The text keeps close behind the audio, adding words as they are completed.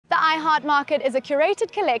The iHeart Market is a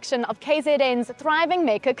curated collection of KZN's thriving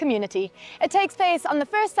maker community. It takes place on the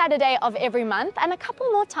first Saturday of every month and a couple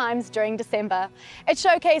more times during December. It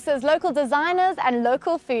showcases local designers and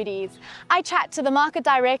local foodies. I chat to the market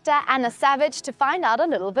director, Anna Savage, to find out a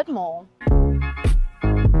little bit more.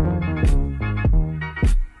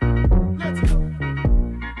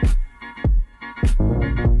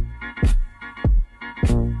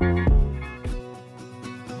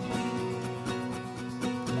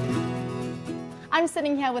 I'm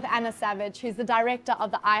sitting here with Anna Savage, who's the director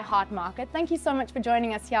of the iHeart Market. Thank you so much for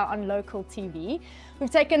joining us here on Local TV.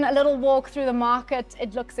 We've taken a little walk through the market.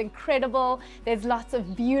 It looks incredible. There's lots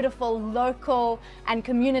of beautiful, local and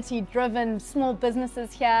community-driven small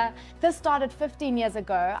businesses here. This started 15 years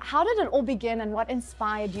ago. How did it all begin and what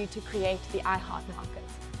inspired you to create the iHeart Market?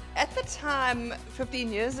 At the time,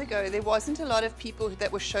 15 years ago, there wasn't a lot of people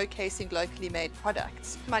that were showcasing locally made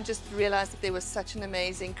products. I just realized that there was such an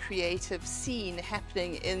amazing creative scene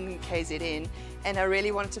happening in KZN, and I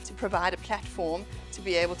really wanted to provide a platform to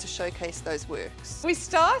be able to showcase those works. We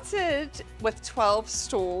started with 12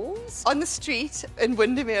 stalls on the street in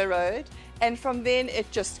Windermere Road, and from then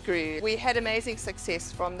it just grew. We had amazing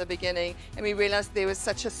success from the beginning, and we realized there was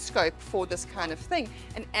such a scope for this kind of thing.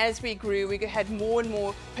 And as we grew, we had more and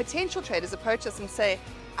more potential traders approach us and say,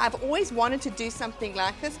 I've always wanted to do something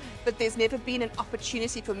like this, but there's never been an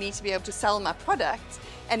opportunity for me to be able to sell my products.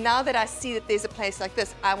 And now that I see that there's a place like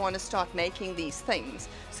this, I want to start making these things.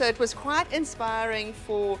 So it was quite inspiring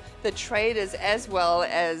for the traders as well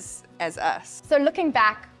as us. So looking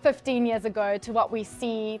back 15 years ago to what we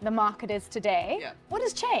see the market is today, What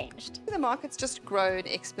has changed? The market's just grown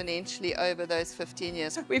exponentially over those 15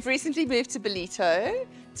 years. We've recently moved to Ballito,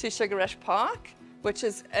 to Sugar Rush Park, which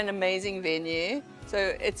is an amazing venue.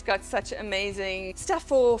 So it's got such amazing stuff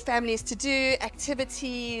for families to do,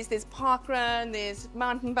 activities, there's park run, there's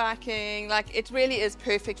mountain biking, like it really is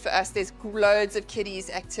perfect for us. There's loads of kiddies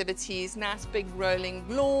activities, nice big rolling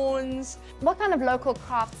lawns. What kind of local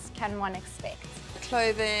crafts can one expect?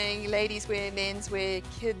 Clothing, ladies wear, men's wear,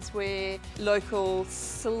 kids wear, local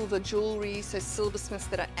silver jewelry, so silversmiths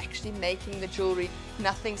that are actually making the jewelry.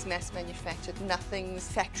 Nothing's mass manufactured, nothing's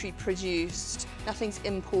factory produced, nothing's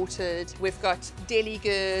imported. We've got deli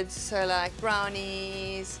goods, so like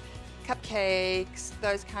brownies, cupcakes,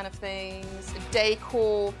 those kind of things,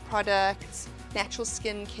 decor products, natural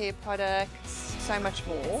skincare products, so much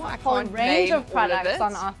more. A whole range of products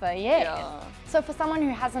on offer, yeah. So for someone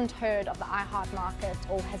who hasn't heard of the iHeart Market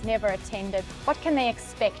or has never attended, what can they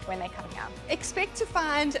expect when they come here? Expect to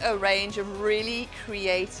find a range of really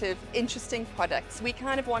creative, interesting products. We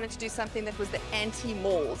kind of wanted to do something that was the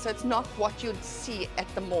anti-mall, so it's not what you'd see at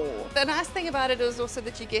the mall. The nice thing about it is also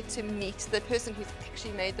that you get to meet the person who's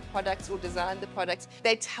actually made the products or designed the products.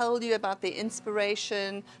 They tell you about their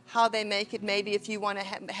inspiration, how they make it. Maybe if you want to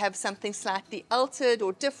have something slightly altered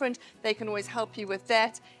or different, they can always help you with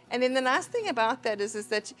that. And then the nice thing about that is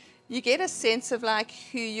that you get a sense of like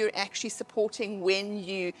who you're actually supporting when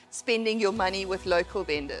you're spending your money with local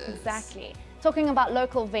vendors. Exactly. Talking about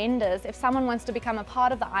local vendors, if someone wants to become a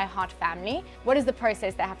part of the iHeart family, what is the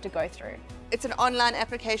process they have to go through? It's an online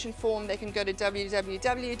application form. They can go to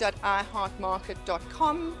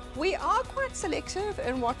www.iheartmarket.com. We are quite selective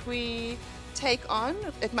in what we take on.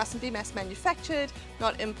 It mustn't be mass manufactured,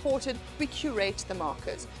 not imported. We curate the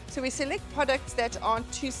market. So we select products that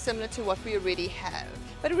aren't too similar to what we already have,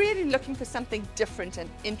 but really looking for something different and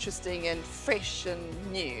interesting and fresh and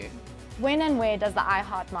new. When and where does the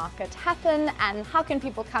iHeart Market happen, and how can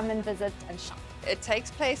people come and visit and shop? It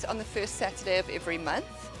takes place on the first Saturday of every month.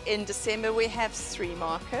 In December we have 3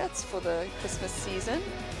 markets for the Christmas season,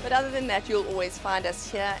 but other than that you'll always find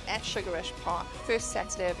us here at Sugar Rush Park, first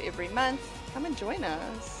Saturday of every month. Come and join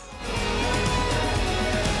us.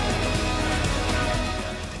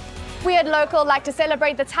 We at Local like to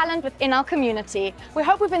celebrate the talent within our community. We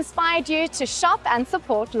hope we've inspired you to shop and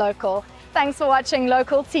support local. Thanks for watching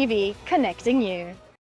Local TV, connecting you.